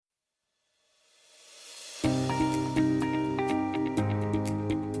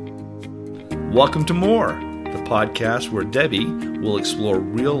Welcome to More, the podcast where Debbie will explore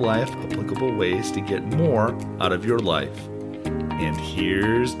real-life applicable ways to get more out of your life. And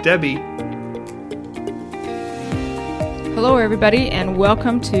here's Debbie. Hello, everybody, and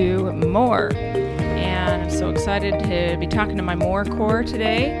welcome to More. And I'm so excited to be talking to my More Core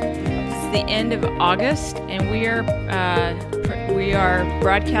today. It's the end of August, and we are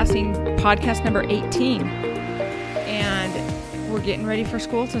broadcasting podcast number 18. And we're getting ready for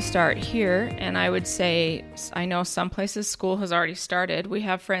school to start here. And I would say, I know some places school has already started. We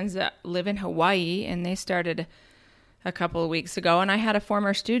have friends that live in Hawaii, and they started a couple of weeks ago. And I had a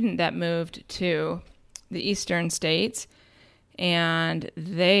former student that moved to the eastern states, and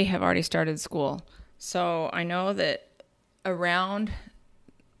they have already started school. So I know that around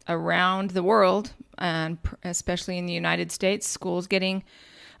the world, and especially in the United States, school's getting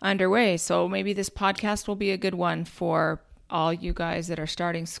underway. So maybe this podcast will be a good one for all you guys that are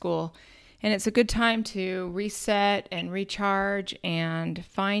starting school. And it's a good time to reset and recharge and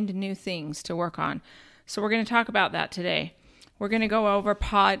find new things to work on. So we're going to talk about that today. We're going to go over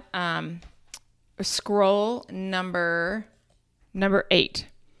scroll number 8.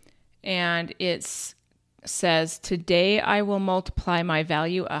 And it says, "Today I will multiply my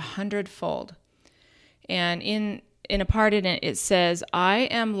value 100-fold." And in a part in it, it says, "I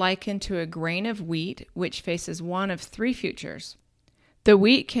am likened to a grain of wheat, which faces one of 3 futures. The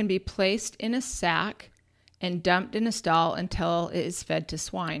wheat can be placed in a sack and dumped in a stall until it is fed to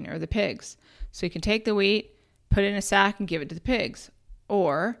swine or the pigs." So you can take the wheat, put it in a sack, and give it to the pigs.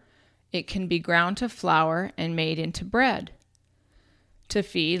 Or it can be ground to flour and made into bread to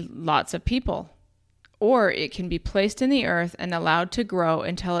feed lots of people. Or it can be placed in the earth and allowed to grow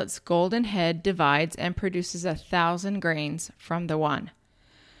until its golden head divides and produces 1,000 grains from the one.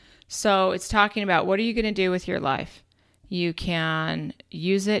 So it's talking about, what are you going to do with your life? You can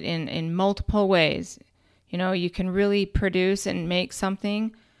use it in multiple ways. You know, you can really produce and make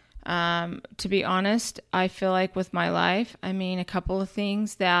something. To be honest, I feel like with my life, a couple of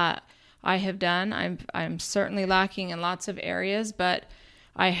things that I have done, I'm certainly lacking in lots of areas, but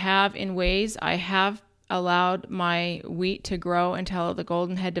I have allowed my wheat to grow until the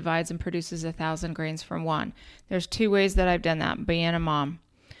golden head divides and produces 1,000 grains from one. There's 2 ways that I've done that, being a mom.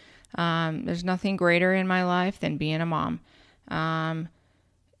 There's nothing greater in my life than being a mom. A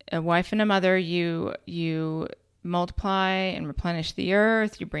wife and a mother, you multiply and replenish the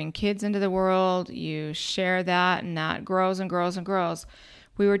earth, you bring kids into the world, you share that, and that grows and grows and grows.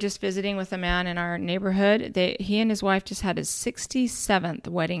 We were just visiting with a man in our neighborhood. He and his wife just had his 67th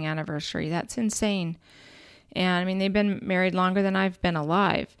wedding anniversary. That's insane. And they've been married longer than I've been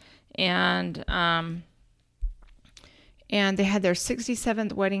alive. And they had their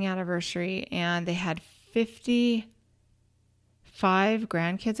 67th wedding anniversary, and they had 55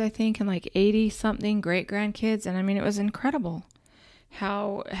 grandkids, I think, and like 80 something great grandkids. And it was incredible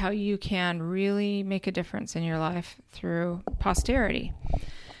how you can really make a difference in your life through posterity.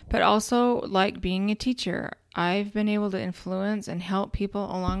 But also, like being a teacher, I've been able to influence and help people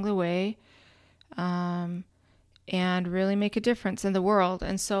along the way, and really make a difference in the world.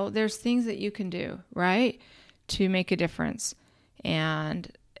 And so there's things that you can do, right, to make a difference. And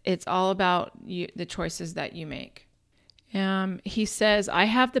it's all about the choices that you make. He says, "I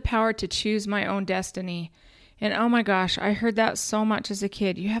have the power to choose my own destiny." And oh my gosh, I heard that so much as a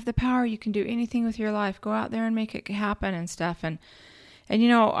kid. You have the power. You can do anything with your life. Go out there and make it happen and stuff. And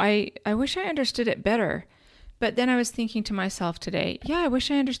I wish I understood it better. But then I was thinking to myself today, yeah, I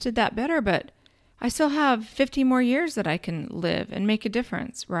wish I understood that better, but I still have 50 more years that I can live and make a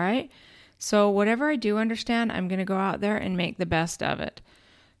difference, right? So whatever I do understand, I'm going to go out there and make the best of it.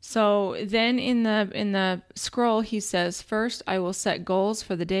 So then in the scroll, he says, "First, I will set goals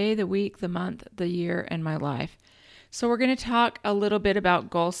for the day, the week, the month, the year, and my life." So we're going to talk a little bit about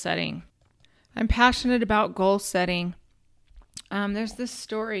goal setting. I'm passionate about goal setting. There's this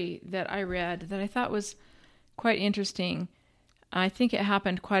story that I read that I thought was quite interesting. I think it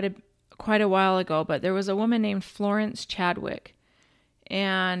happened quite a while ago, but there was a woman named Florence Chadwick.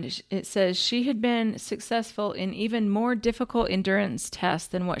 And it says she had been successful in even more difficult endurance tests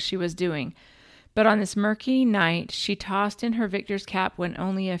than what she was doing. But on this murky night, she tossed in her victor's cap when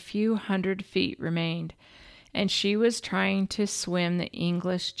only a few hundred feet remained. And she was trying to swim the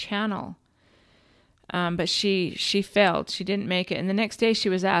English Channel. But she failed. She didn't make it. And the next day she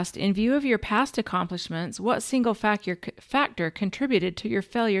was asked, "In view of your past accomplishments, what single factor contributed to your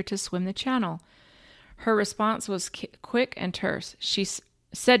failure to swim the channel?" Her response was quick and terse. She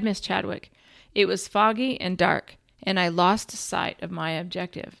said, "Miss Chadwick, it was foggy and dark, and I lost sight of my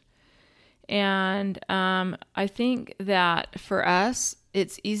objective." And I think that for us,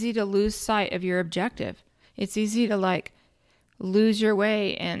 it's easy to lose sight of your objective. It's easy to like lose your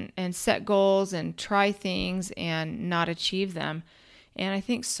way and set goals and try things and not achieve them. And I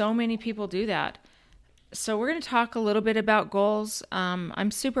think so many people do that. So we're going to talk a little bit about goals.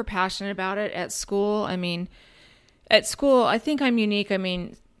 I'm super passionate about it at school. I mean, at school, I think I'm unique. I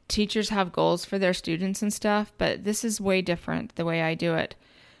mean, teachers have goals for their students and stuff, but this is way different the way I do it.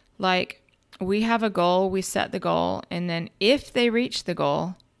 Like, we have a goal, we set the goal, and then if they reach the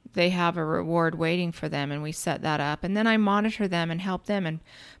goal, they have a reward waiting for them, and we set that up. And then I monitor them and help them and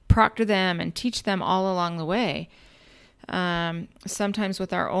proctor them and teach them all along the way. Sometimes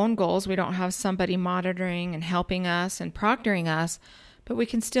with our own goals, we don't have somebody monitoring and helping us and proctoring us, but we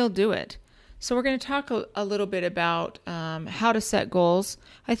can still do it. So we're going to talk a little bit about how to set goals.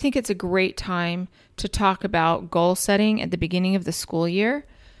 I think it's a great time to talk about goal setting at the beginning of the school year.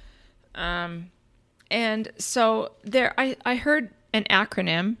 And so there, I heard an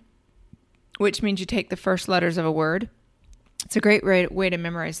acronym, which means you take the first letters of a word. It's a great way to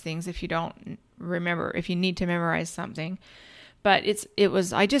memorize things if you don't remember, if you need to memorize something. But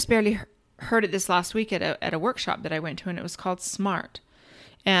I just barely heard it this last week at a workshop that I went to, and it was called SMART.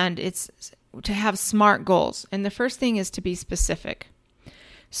 And it's to have SMART goals. And the first thing is to be specific.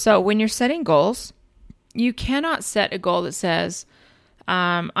 So when you're setting goals, you cannot set a goal that says,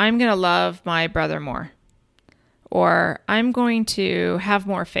 I'm going to love my brother more, or I'm going to have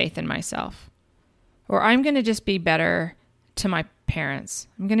more faith in myself, or I'm going to just be better to my parents.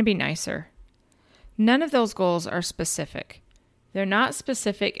 I'm going to be nicer. None of those goals are specific. They're not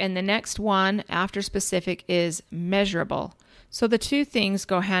specific, and the next one after specific is measurable. So the two things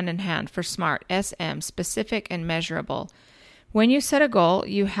go hand in hand for SMART, SM, specific and measurable. When you set a goal,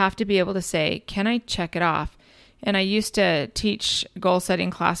 you have to be able to say, can I check it off? And I used to teach goal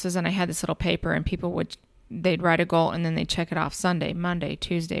setting classes, and I had this little paper, and they'd write a goal and then they'd check it off Sunday, Monday,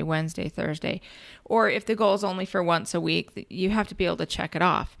 Tuesday, Wednesday, Thursday. Or if the goal is only for once a week, you have to be able to check it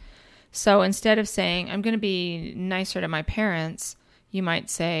off. So instead of saying, I'm going to be nicer to my parents, you might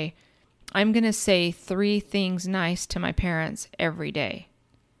say, I'm going to say 3 things nice to my parents every day.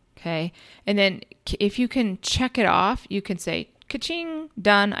 Okay. And then if you can check it off, you can say, ka-ching,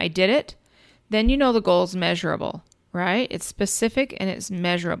 done, I did it. Then you know the goal is measurable, right? It's specific and it's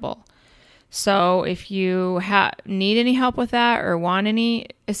measurable. So if you need any help with that or want any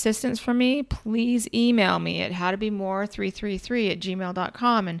assistance from me, please email me at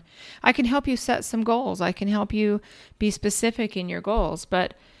howtobemore333@gmail.com, and I can help you set some goals. I can help you be specific in your goals.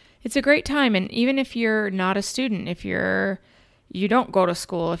 But it's a great time, and even if you're not a student, if you don't go to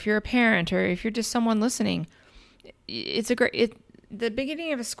school, if you're a parent, or if you're just someone listening, the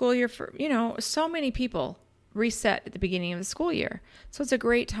beginning of a school year for, so many people reset at the beginning of the school year. So it's a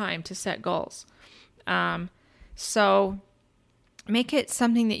great time to set goals. So make it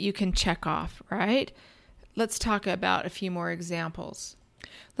something that you can check off, right? Let's talk about a few more examples.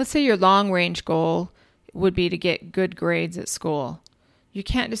 Let's say your long range goal would be to get good grades at school. You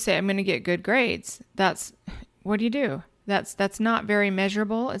can't just say, I'm going to get good grades. What do you do? That's not very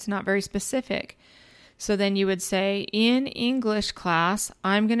measurable. It's not very specific. So then you would say, in English class,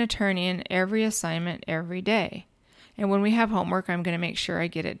 I'm going to turn in every assignment every day. And when we have homework, I'm going to make sure I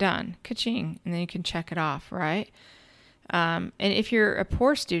get it done. Ka-ching. And then you can check it off, right? And if you're a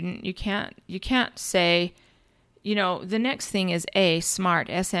poor student, you can't say, the next thing is A, SMART,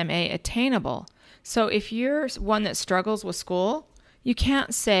 SMA, attainable. So if you're one that struggles with school, you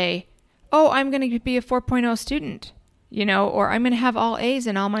can't say, I'm going to be a 4.0 student. Or I'm going to have all A's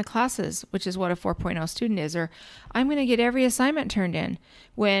in all my classes, which is what a 4.0 student is, or I'm going to get every assignment turned in,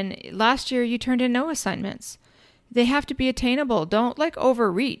 when last year you turned in no assignments. They have to be attainable. Don't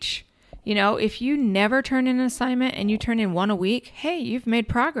overreach. If you never turn in an assignment and you turn in one a week, hey, you've made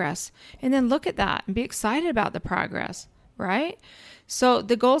progress. And then look at that and be excited about the progress, right? So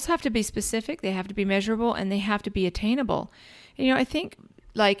the goals have to be specific, they have to be measurable, and they have to be attainable. I think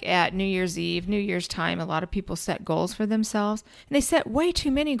at New Year's Eve, New Year's time, a lot of people set goals for themselves, and they set way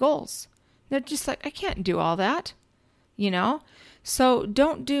too many goals. They're just I can't do all that, So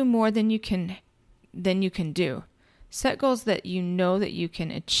don't do more than you can do. Set goals that you know that you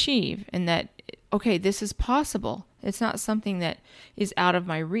can achieve, and that, okay, this is possible. It's not something that is out of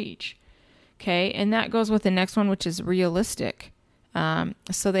my reach. Okay, and that goes with the next one, which is realistic.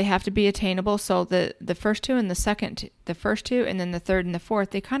 So they have to be attainable. So the first two and the first two, and then the third and the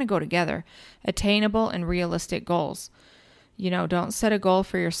fourth, they kind of go together. Attainable and realistic goals. Don't set a goal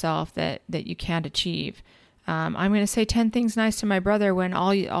for yourself that you can't achieve. I'm going to say 10 things nice to my brother when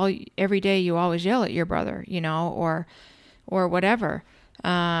every day you always yell at your brother, or whatever.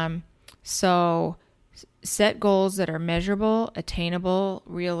 So Set goals that are measurable, attainable,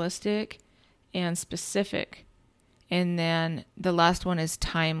 realistic, and specific. And then the last one is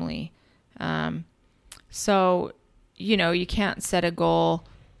timely. So, you can't set a goal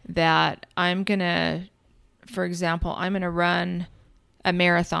that for example, I'm going to run a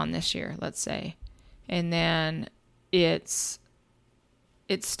marathon this year, let's say. And then it's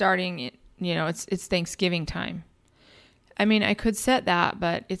starting, it's Thanksgiving time. I mean, I could set that,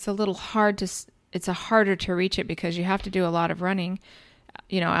 but it's a little hard it's harder to reach it because you have to do a lot of running,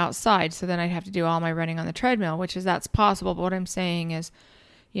 outside. So then I'd have to do all my running on the treadmill, that's possible. But what I'm saying is,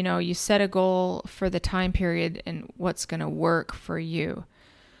 you set a goal for the time period and what's going to work for you.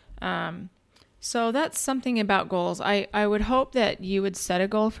 So that's something about goals. I would hope that you would set a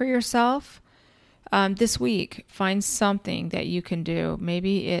goal for yourself. This week, find something that you can do.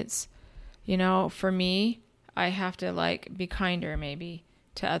 Maybe it's, for me, I have to be kinder maybe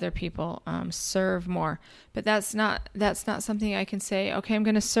to other people, serve more. But that's not something I can say, okay, I'm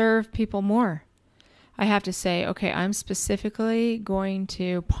going to serve people more. I have to say, okay, I'm specifically going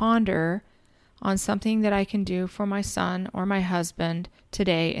to ponder on something that I can do for my son or my husband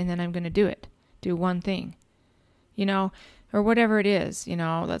today, and then I'm going to do it. Do one thing, or whatever it is,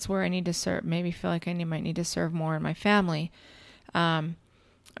 that's where I need to serve. Maybe feel like I might need to serve more in my family. So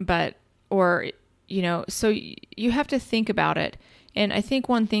you have to think about it. And I think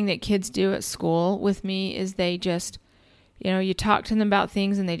one thing that kids do at school with me is they just, you talk to them about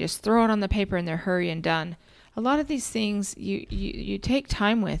things and they just throw it on the paper and they're hurry and done. A lot of these things you take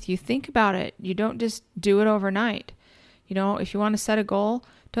time with. You think about it. You don't just do it overnight. If you want to set a goal,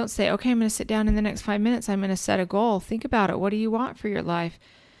 don't say, okay, I'm going to sit down in the next 5 minutes. I'm going to set a goal. Think about it. What do you want for your life?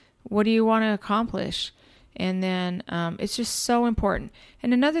 What do you want to accomplish? And then it's just so important.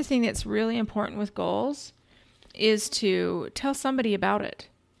 And another thing that's really important with goals is to tell somebody about it,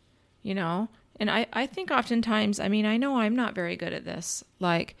 And I think oftentimes, I know I'm not very good at this,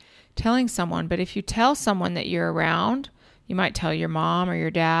 telling someone. But if you tell someone that you're around, you might tell your mom or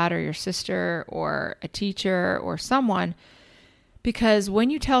your dad or your sister or a teacher or someone. Because when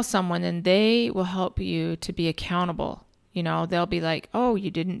you tell someone, then they will help you to be accountable. They'll be like, oh, you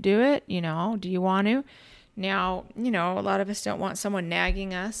didn't do it? Do you want to? Now, a lot of us don't want someone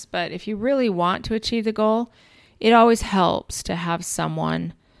nagging us, but if you really want to achieve the goal, it always helps to have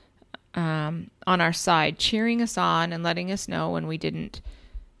someone on our side cheering us on and letting us know when we didn't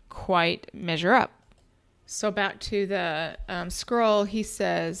quite measure up. So back to the scroll, he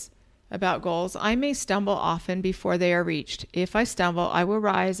says about goals, I may stumble often before they are reached. If I stumble, I will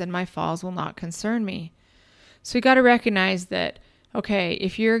rise and my falls will not concern me. So you got to recognize that, okay,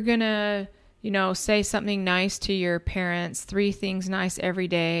 if you're going to, say something nice to your parents, 3 things nice every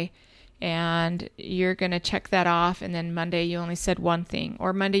day, and you're going to check that off, and then Monday you only said 1 thing,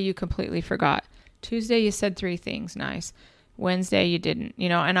 or Monday you completely forgot. Tuesday you said 3 things nice. Wednesday you didn't,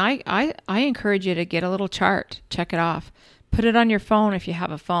 and I encourage you to get a little chart, check it off. Put it on your phone if you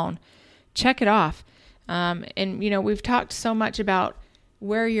have a phone. Check it off. And we've talked so much about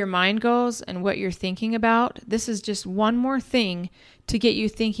where your mind goes and what you're thinking about. This is just one more thing to get you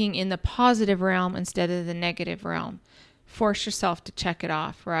thinking in the positive realm instead of the negative realm. Force yourself to check it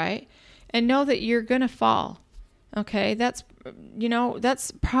off, right? And know that you're going to fall. Okay, that's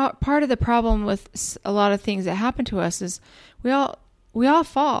part of the problem with a lot of things that happen to us is we all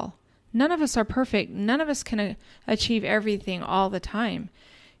fall. None of us are perfect. None of us can achieve everything all the time.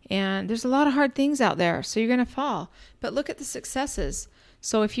 And there's a lot of hard things out there, so you're going to fall. But look at the successes.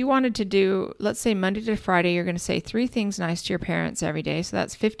 So if you wanted to do, let's say Monday to Friday, you're going to say 3 things nice to your parents every day. So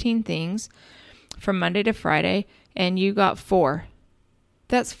that's 15 things from Monday to Friday, and you got 4.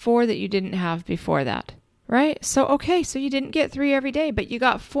 That's 4 that you didn't have before that, right? So you didn't get 3 every day, but you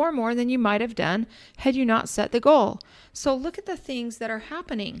got 4 more than you might have done had you not set the goal. So look at the things that are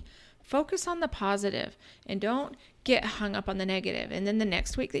happening. Focus on the positive and don't get hung up on the negative. And then the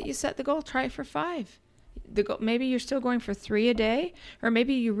next week that you set the goal, try for 5. Maybe you're still going for 3 a day, or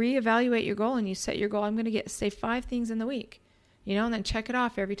maybe you reevaluate your goal and you set your goal. I'm going to say 5 things in the week, and then check it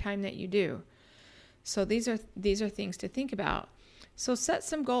off every time that you do. So these are things to think about. So set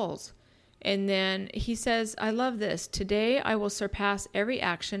some goals. And then he says, I love this. Today I will surpass every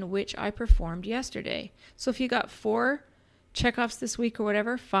action which I performed yesterday. So if you got 4 checkoffs this week or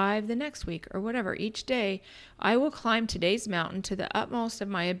whatever, 5 the next week or whatever, each day, I will climb today's mountain to the utmost of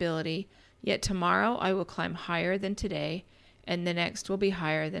my ability. Yet tomorrow I will climb higher than today, and the next will be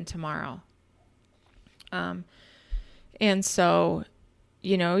higher than tomorrow. And so,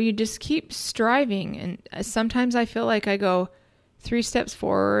 you just keep striving. And sometimes I feel like I go 3 steps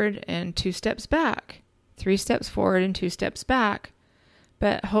forward and 2 steps back, 3 steps forward and 2 steps back.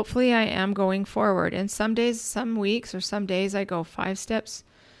 but hopefully I am going forward. And some days, some weeks, or some days I go 2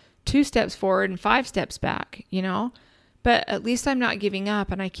 steps forward and 5 steps back, but at least I'm not giving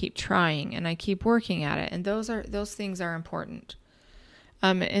up, and I keep trying and I keep working at it. And those things are important.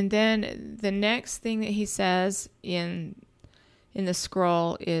 And then the next thing that he says in the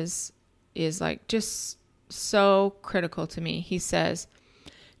scroll is like just so critical to me. He says,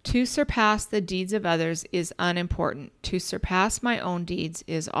 "To surpass the deeds of others is unimportant. To surpass my own deeds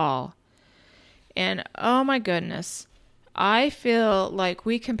is all." And oh my goodness, I feel like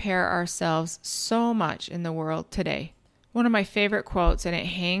we compare ourselves so much in the world today. One of my favorite quotes, and it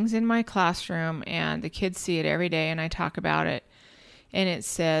hangs in my classroom, and the kids see it every day, and I talk about it. And it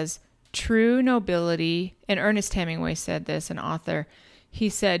says, "True nobility," and Ernest Hemingway said this, an author. He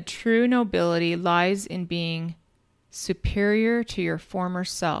said, "True nobility lies in being superior to your former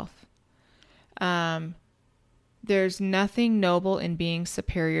self." There's nothing noble in being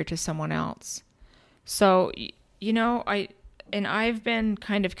superior to someone else. So, I've been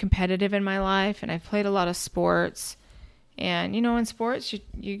kind of competitive in my life, and I've played a lot of sports. And, in sports,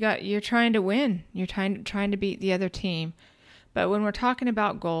 you're trying to win. You're trying to beat the other team. But when we're talking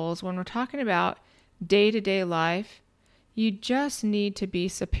about goals, when we're talking about day-to-day life, you just need to be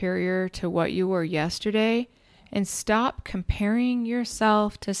superior to what you were yesterday and stop comparing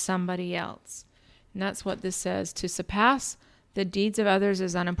yourself to somebody else. And that's what this says. To surpass the deeds of others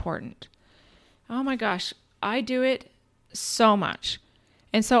is unimportant. Oh my gosh, I do it so much.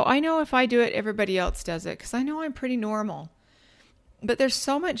 And so I know if I do it, everybody else does it, because I know I'm pretty normal. But there's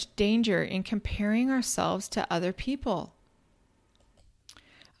so much danger in comparing ourselves to other people.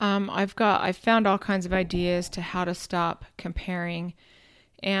 I've found all kinds of ideas to how to stop comparing.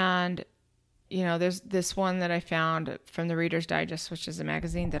 And, there's this one that I found from the Reader's Digest, which is a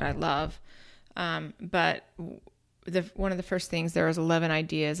magazine that I love. But one of the first things, there was 11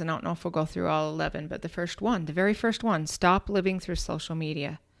 ideas, and I don't know if we'll go through all 11, but the very first one, stop living through social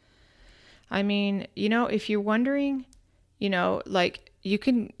media. I mean, if you're wondering, like you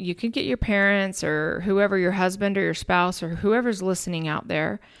can get your parents or whoever, your husband or your spouse or whoever's listening out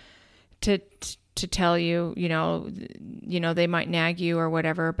there to tell you, they might nag you or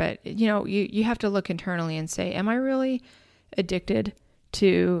whatever, but you have to look internally and say, am I really addicted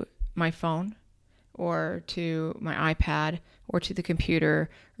to my phone or to my iPad or to the computer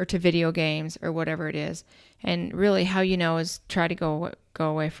or to video games or whatever it is? And really how is try to go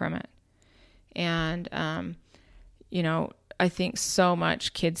away from it. And, I think so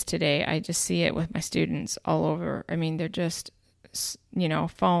much kids today, I just see it with my students all over. I mean, they're just,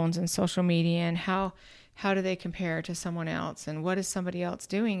 phones and social media, and how do they compare to someone else, and what is somebody else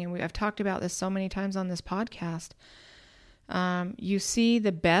doing? And I've talked about this so many times on this podcast. You see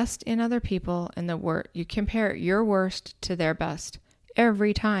the best in other people, and you compare your worst to their best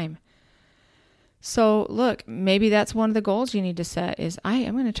every time. So look, maybe that's one of the goals you need to set is I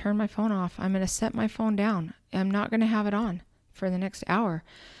am going to turn my phone off. I'm going to set my phone down. I'm not going to have it on for the next hour.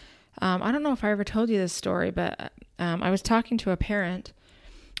 I don't know if I ever told you this story, but I was talking to a parent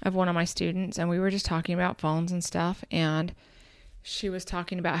of one of my students, and we were just talking about phones and stuff. And she was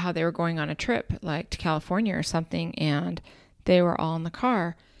talking about how they were going on a trip, like to California or something, and they were all in the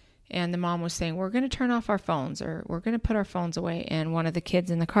car. And the mom was saying, we're going to turn off our phones, or we're going to put our phones away. And one of the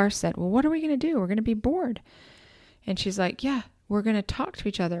kids in the car said, well, what are we going to do? We're going to be bored. And she's like, yeah, we're going to talk to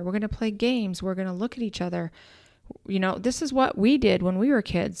each other. We're going to play games. We're going to look at each other. This is what we did when we were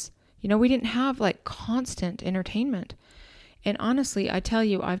kids. We didn't have like constant entertainment. And honestly, I tell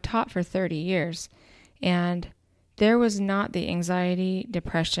you, I've taught for 30 years, and there was not the anxiety,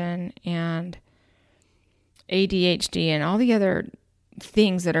 depression, and ADHD and all the other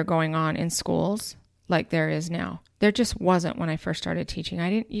things that are going on in schools like there is now. There just wasn't when I first started teaching.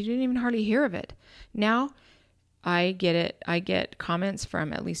 You didn't even hardly hear of it. Now I get it. I get comments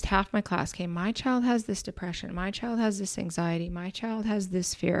from at least half my class. Okay, my child has this depression. My child has this anxiety. My child has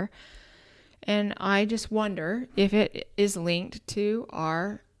this fear. And I just wonder if it is linked to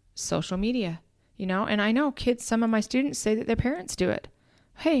our social media, and I know kids, some of my students say that their parents do it.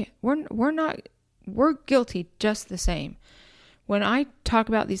 Hey, we're guilty just the same. When I talk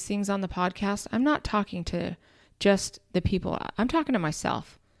about these things on the podcast, I'm not talking to just the people. I'm talking to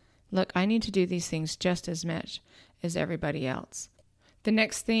myself. Look, I need to do these things just as much as everybody else. The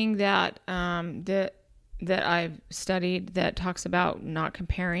next thing that I've studied that talks about not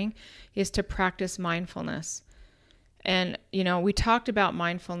comparing is to practice mindfulness. And, we talked about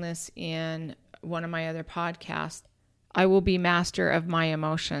mindfulness in one of my other podcasts. I will be master of my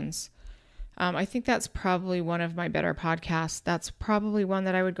emotions. I think that's probably one of my better podcasts. That's probably one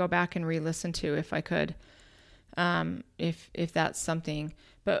that I would go back and re-listen to if I could. if that's something.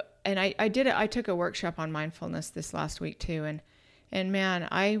 But, and I did it. I took a workshop on mindfulness this last week too. And man,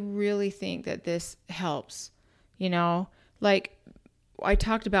 I really think that this helps, like I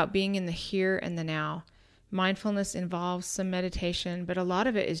talked about being in the here and the now. Mindfulness involves some meditation, but a lot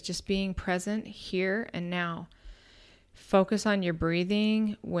of it is just being present here and now. Focus on your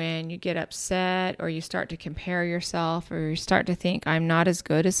breathing when you get upset or you start to compare yourself or you start to think, I'm not as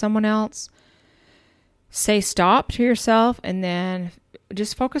good as someone else. Say stop to yourself and then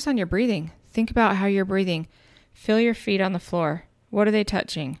just focus on your breathing. Think about how you're breathing. Feel your feet on the floor. What are they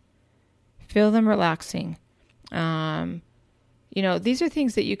touching? Feel them relaxing. These are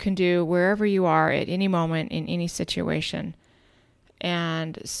things that you can do wherever you are at any moment in any situation.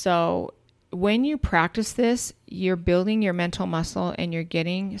 And so when you practice this, you're building your mental muscle and you're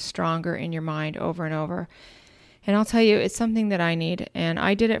getting stronger in your mind over and over. And I'll tell you, it's something that I need. And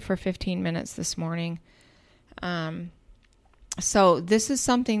I did it for 15 minutes this morning. So this is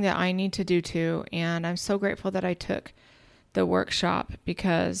something that I need to do too. And I'm so grateful that I took the workshop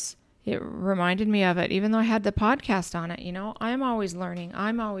because it reminded me of it, even though I had the podcast on it. I'm always learning.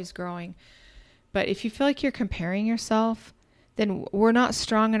 I'm always growing. But if you feel like you're comparing yourself, then we're not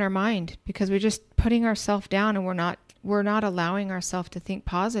strong in our mind because we're just putting ourselves down and we're not allowing ourselves to think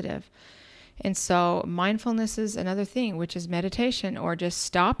positive. And so mindfulness is another thing, which is meditation or just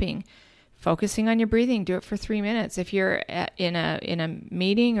stopping, focusing on your breathing. Do it for 3 minutes. If you're in a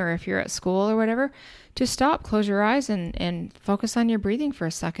meeting or if you're at school or whatever, just stop, close your eyes and focus on your breathing for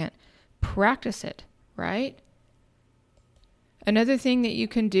a second. Practice it, right? Another thing that you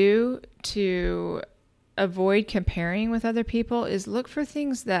can do to avoid comparing with other people is look for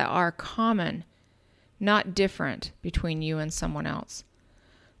things that are common, not different between you and someone else.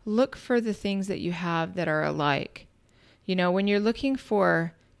 Look for the things that you have that are alike. When you're looking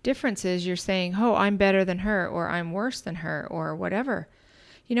for differences, you're saying, oh, I'm better than her, or I'm worse than her, or whatever.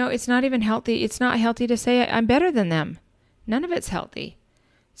 It's not even healthy. It's not healthy to say I'm better than them. None of it's healthy.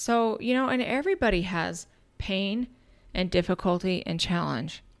 So, and everybody has pain and difficulty and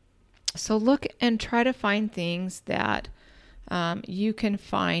challenge. So look and try to find things that you can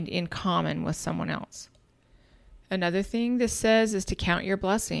find in common with someone else. Another thing this says is to count your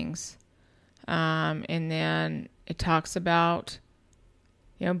blessings. And then it talks about,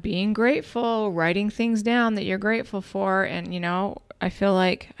 being grateful, writing things down that you're grateful for. And, I feel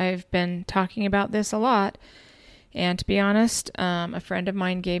like I've been talking about this a lot. And to be honest, a friend of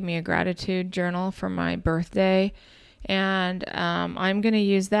mine gave me a gratitude journal for my birthday. And I'm going to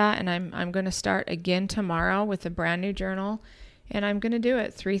use that, and I'm going to start again tomorrow with a brand new journal. And I'm going to do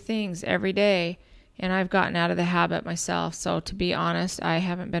it 3 things every day. And I've gotten out of the habit myself. So to be honest, I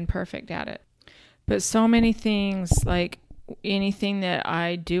haven't been perfect at it. But so many things, like anything that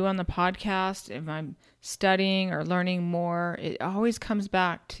I do on the podcast, if I'm studying or learning more, it always comes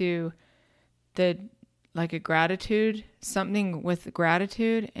back to a gratitude, something with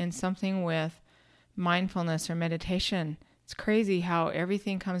gratitude and something with mindfulness or meditation. It's crazy how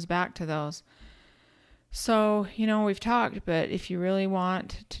everything comes back to those. So, we've talked, but if you really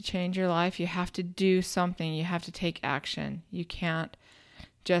want to change your life, you have to do something. You have to take action. You can't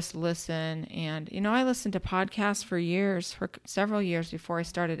just listen. And, I listened to podcasts for several years before I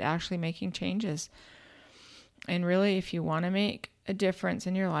started actually making changes. And really, if you want to make a difference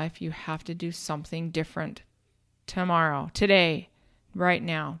in your life, you have to do something different tomorrow, today, right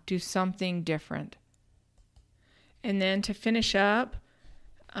now. Do something different. And then to finish up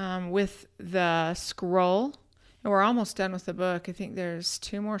with the scroll, and we're almost done with the book. I think there's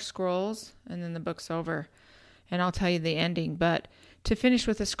 2 more scrolls and then the book's over. And I'll tell you the ending. But to finish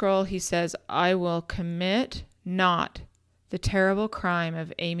with the scroll, he says, I will commit not the terrible crime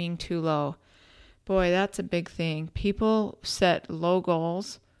of aiming too low. Boy, that's a big thing. People set low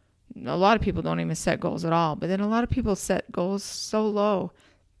goals. A lot of people don't even set goals at all. But then a lot of people set goals so low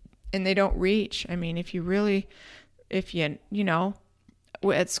and they don't reach. I mean, if you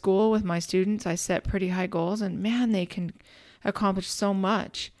at school with my students, I set pretty high goals, and man, they can accomplish so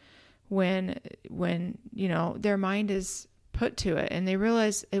much when their mind is put to it and they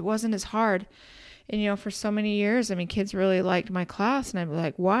realize it wasn't as hard. And, for so many years, kids really liked my class, and I'm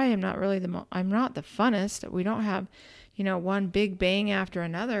like, why? I'm not the funnest. We don't have, one big bang after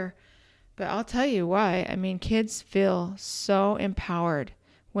another, but I'll tell you why. Kids feel so empowered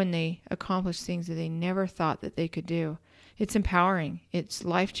when they accomplish things that they never thought that they could do. It's empowering. It's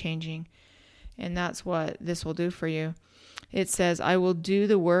life-changing. And that's what this will do for you. It says, I will do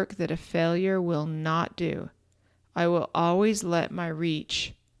the work that a failure will not do. I will always let my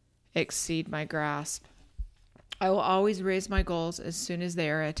reach exceed my grasp. I will always raise my goals as soon as they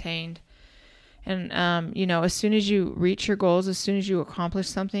are attained. And, as soon as you reach your goals, as soon as you accomplish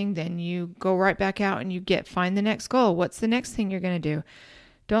something, then you go right back out and find the next goal. What's the next thing you're going to do?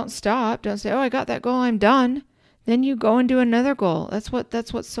 Don't stop. Don't say, oh, I got that goal, I'm done. Then you go and do another goal. That's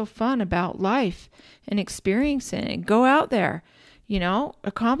what's so fun about life and experiencing it. Go out there,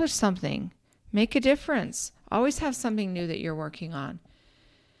 accomplish something, make a difference. Always have something new that you're working on.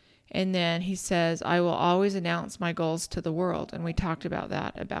 And then he says, I will always announce my goals to the world. And we talked about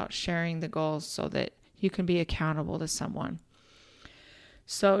that, about sharing the goals so that you can be accountable to someone.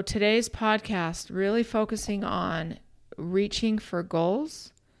 So today's podcast, really focusing on reaching for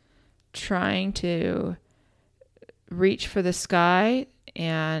goals, trying to reach for the sky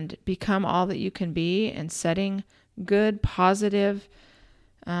and become all that you can be, and setting good, positive,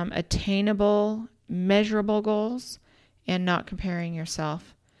 attainable, measurable goals, and not comparing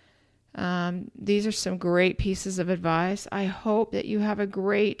yourself. These are some great pieces of advice. I hope that you have a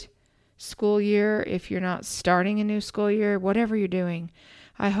great school year. If you're not starting a new school year, whatever you're doing,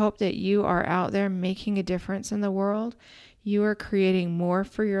 I hope that you are out there making a difference in the world. You are creating more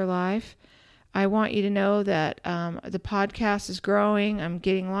for your life. I want you to know that the podcast is growing. I'm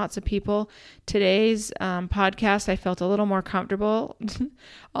getting lots of people. Today's podcast, I felt a little more comfortable.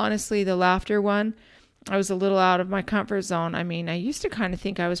 Honestly, the laughter one, I was a little out of my comfort zone. I mean, I used to kind of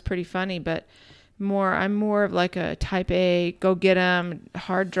think I was pretty funny, but I'm more of like a type A, go get 'em,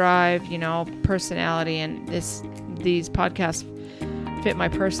 hard drive, personality. And these podcasts fit my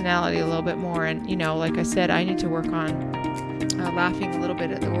personality a little bit more. And, like I said, I need to work on laughing a little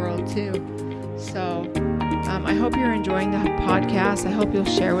bit at the world too. So I hope you're enjoying the podcast. I hope you'll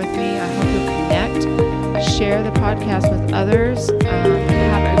share with me. I hope you'll connect, share the podcast with others.